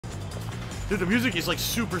Dude, the music is like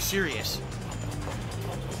super serious.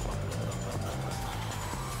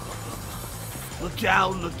 Look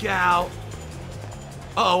out, look out.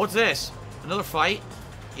 Uh-oh, what's this? Another fight?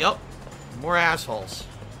 Yup. More assholes.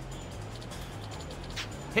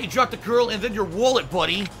 Hey, drop the girl and then your wallet,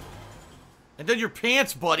 buddy. And then your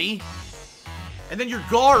pants, buddy. And then your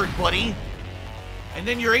guard, buddy. And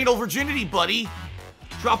then your anal virginity, buddy.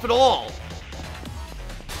 Drop it all.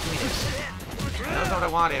 That's not what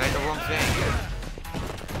I wanted. I had the wrong thing.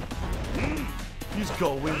 He's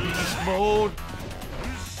going beast mode.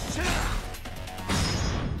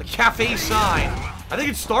 The cafe sign. I think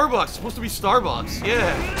it's Starbucks. It's supposed to be Starbucks.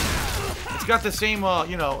 Yeah. It's got the same,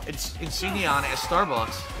 you know, it's insignia on it as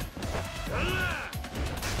Starbucks.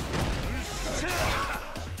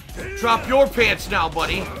 Drop your pants now,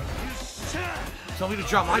 buddy. Tell me to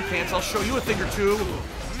drop my pants. I'll show you a thing or two.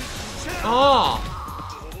 Oh.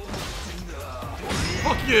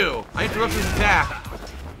 Fuck you. I interrupted his attack.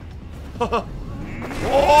 Oh.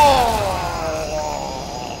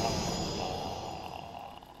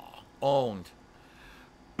 Owned.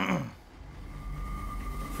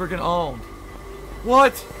 Freaking owned.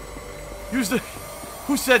 What? Use the...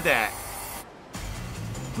 Who said that?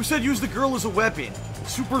 Who said use the girl as a weapon?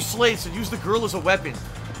 Super Slade said use the girl as a weapon.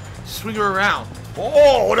 Swing her around.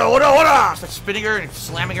 Oh, what up? Start spinning her and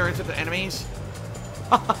slamming her into the enemies.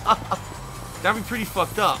 That'd be pretty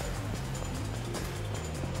fucked up.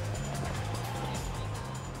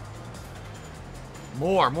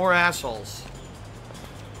 More assholes.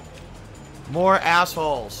 More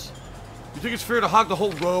assholes. You think it's fair to hog the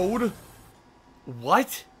whole road?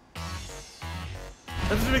 What? That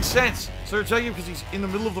doesn't make sense. So they're telling you because he's in the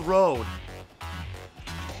middle of the road.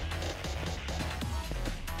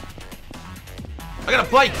 I got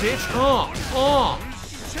a bike, bitch.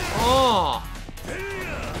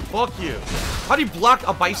 Fuck you. How do you block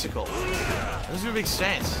a bicycle? That doesn't even make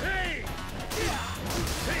sense.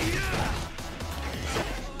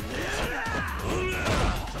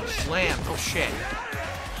 Slam. Oh shit.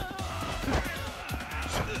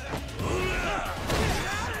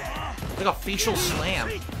 Like a facial slam.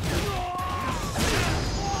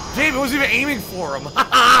 Damn, it wasn't even aiming for him.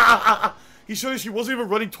 He showed us he wasn't even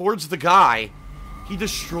running towards the guy. He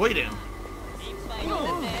destroyed him.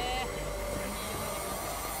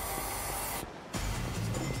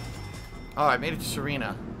 Oh, I made it to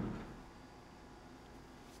Serena.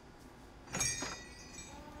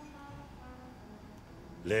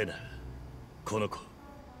 Lena, この子。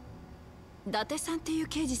伊達さんっていう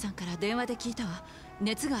刑事さんから電話で聞いたわ。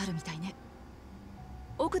熱があるみたいね。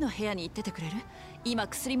奥の部屋に行っててくれる？今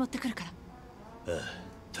薬持ってくるから。ああ、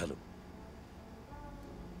頼む。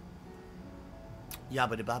や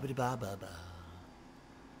ばでばばでばばば。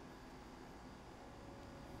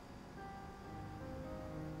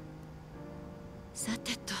さ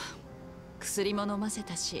てと、薬も飲ませ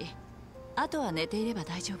たし、あとは寝ていれば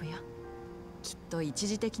大丈夫よ。きっと一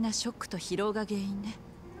時的なショックと疲労が原因ね。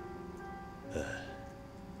ああ、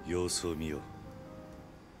様子を見よ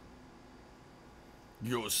う。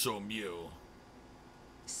様子を見よう。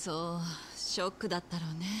そう、ショックだった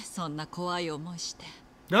ろうね。そんな怖い思いして。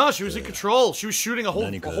No, she was in control. She was shooting a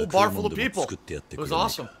whole bar full of people. It was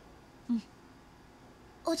awesome.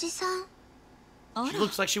 おじさん。 She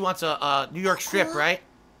looks like she wants a New York strip, right?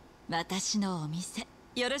 私のお店。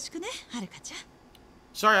よろしくね、はるかちゃん。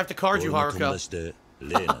Sorry, I have to card you, Haruka.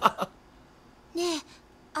 ねえ、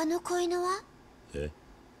あの子犬は？え？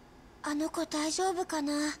あの子大丈夫か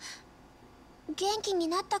な？元気に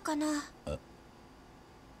なったかな？あ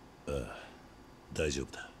あ、大丈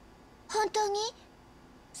夫だ。本当に？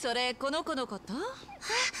それこの子のこと？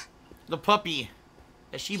 The puppy.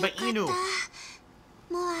 The Shiba Inu.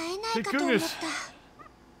 もう会えないかと思った。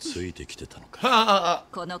ついてきてたのか。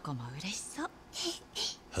この子も嬉しそう。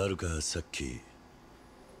はるかさっき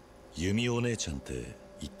由美お姉ちゃんって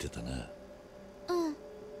言ってたな。うん。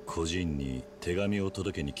個人に手紙を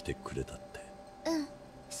届けに来てくれたって。うん。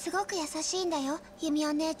すごく優しいんだよ、由美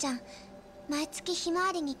お姉ちゃん。毎月ひま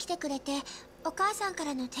わりに来てくれて、お母さんか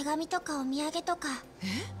らの手紙とかお土産とか。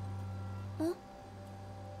え？ん？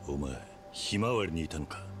お前ひまわりにいたの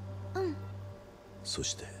か。うん。そ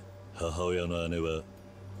して母親の姉は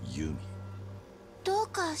ユミ。どう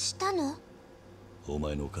かしたの？お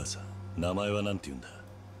前のお母さん、名前はなんて言うんだ？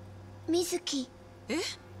水木。え？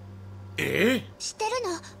え？知ってる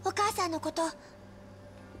の？お母さんのこと。ね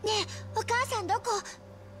え、お母さんどこ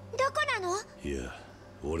なの？いや、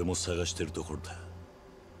俺も探してるところだ。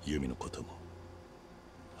ユミのことも。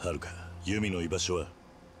はるか、ユミの居場所は？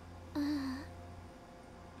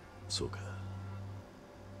そうか。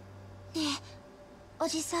ねえ、お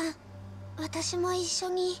じさん、私も一緒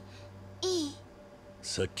にいい？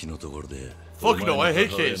さっきのところで Fuck no, I hate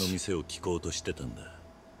母親 kids. の店を聞こうとしてたんだ。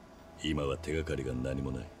今は手がかりが何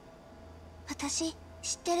もない。私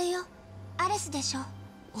知ってるよ。アレスでしょ。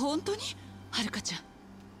本当にはるかちゃん。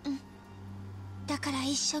だから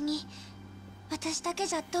一緒に。私だけ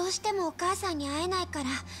じゃどうしてもお母さんに会えないから。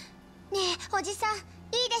ねえおじさん、い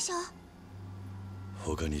いでしょ。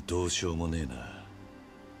他にどうしようもねえな。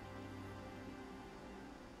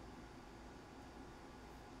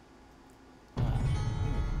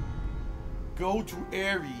Go to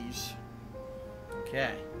Aries.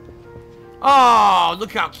 Okay. Oh,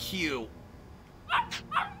 look how cute.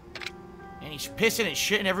 And he's pissing and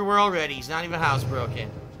shitting everywhere already. He's not even housebroken.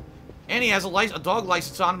 And he has a dog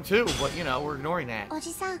license on him too, but you know, we're ignoring that. お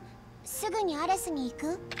じさん、すぐにアレスに行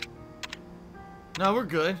く？ No, we're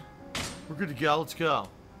good. We're good to go. Let's go. あ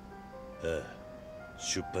あ、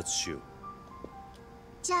出発しよう。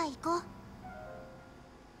じゃあ行こう。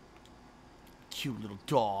 Cute little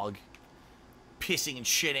dog. Pissing and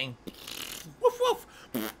shitting. Woof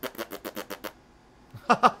woof.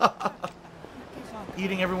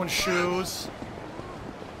 Eating everyone's shoes.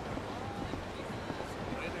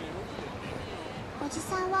 おじ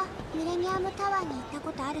さんはミレニアムタワーに行った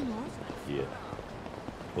ことあるの？いや、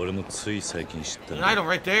俺もつい最近知ったん An だ。 item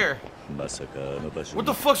right there. まさかあの場所に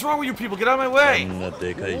What the fuck's wrong with you people? Get out of my way. こんな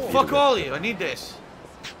でかいビル Fuck が all of you. I need this.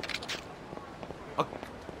 Oh,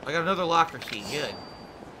 I got another locker key. Good.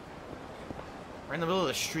 Right in the middle of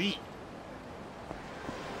the street.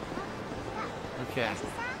 Okay. おじさん、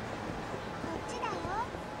こっちだよ。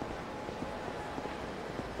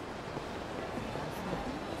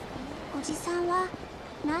おじさんは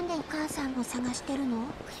なんでお母さんを探してるの？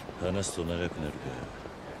話すと長くなる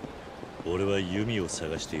が、俺は弓を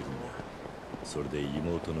探しているんだ。それで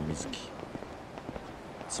妹の水木、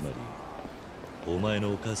つまりお前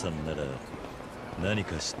のお母さんなら何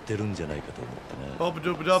か知ってるんじゃないかと思って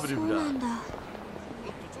な。そうなんだ。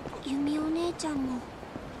弓お姉ちゃんも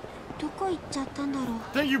どこ行っちゃったんだろう。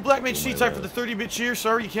 Thank you, Black Mage C-Type, for the 30-bit cheer.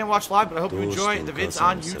 Sorry you can't watch live, but I hope you どうし enjoy てお the 母 vids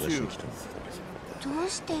さん on を探し YouTube. に来たんだ。どう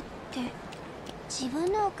してって自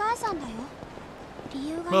分のお母さんだよ。理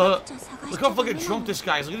由がなくちゃ探し Look ちゃ how ダメ fucking な drunk の。 this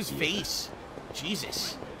guy is. Look at his face.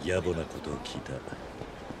 Jesus. 野暮なことを聞いた。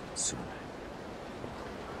すまな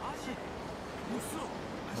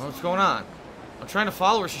い。 What's going on? I'm trying to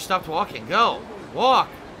follow her. She stopped walking. Go. Walk.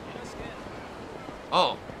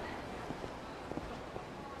 Oh.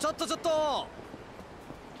 ちょっと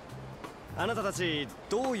あなたたち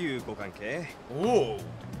どういうご関係 Ooh.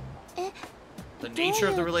 え、 The nature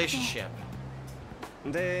of the relationship.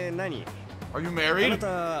 で何 Are you あな married?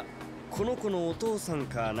 たこの子のお父さん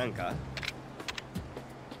かなんか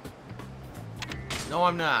No,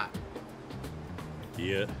 I'm not. い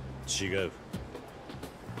や、違う。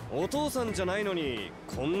お父さんじゃないのに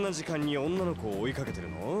こんな時間に女の子を追いかけてる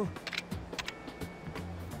の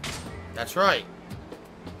That's right.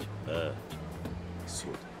 ああ、そ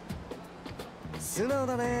うだ。素直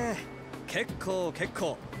だね。結構二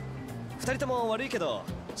人とも悪いけど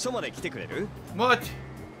署まで来てくれる What?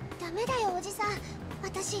 ダメだよおじさん。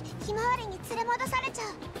私ひまわりに連れ戻されちゃ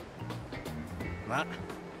う。まあ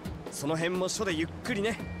その辺も署でゆっくり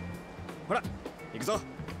ね。ほら行くぞ。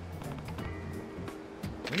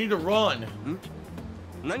 We need to run.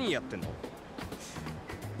 何やってんの？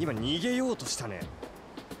今逃げようとしたね。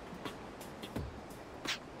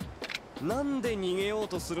なんで逃げよう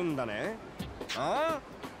とするんだね。あ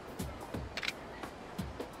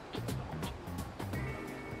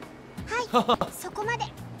はい、そこまで。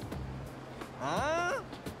あ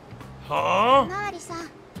Huh? ひまわりさ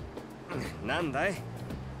ん、なんだい。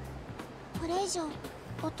これ以上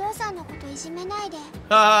お父さんのこといじめないで。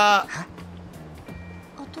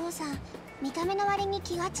 お父さん見た目の割に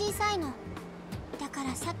気が小さいの。だか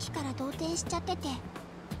らさっきから動転しちゃってて、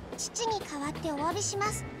父に代わってお詫びしま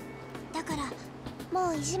す。だからも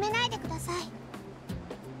ういじめないでください。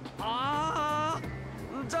ああ、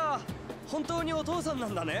じゃあ本当にお父さんな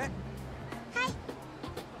んだね。はい。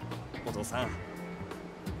お父さん、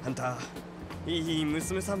あんたいい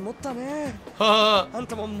娘さん持ったね。 Huh? あん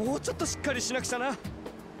たももうちょっとしっかりしなくちゃな。も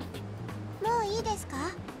ういいですか？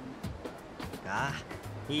あ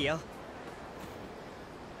あ、いいよ。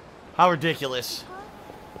 How ridiculous.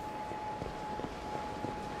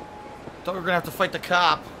 Thought we were gonna have to fight the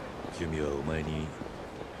cop. 君はお前に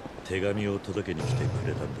手紙を届けに来てく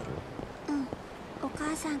れたんだろうん、お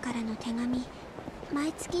母さんからの手紙。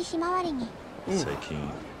毎月ひまわりに。う。最近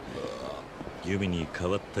ユミに変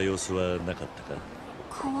わった様子はなかったか。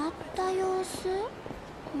変わった様子？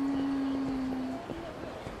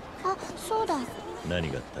あ、そうだ。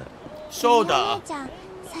何があった？ひまお Soda. 姉ちゃん、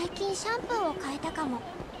最近シャンプーを変えたかも。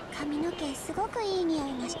髪の毛すごくいい匂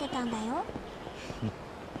いがしてたんだよ。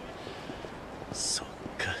そっ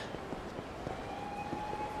か。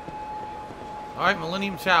 Alright,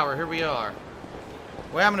 Millennium Tower, here we are.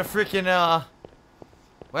 What happened to freaking,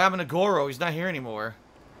 what happened to Goro? He's not here anymore.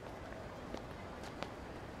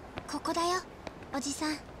 ここだよ、おじさ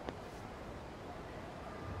ん。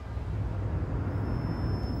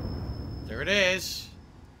 There it is.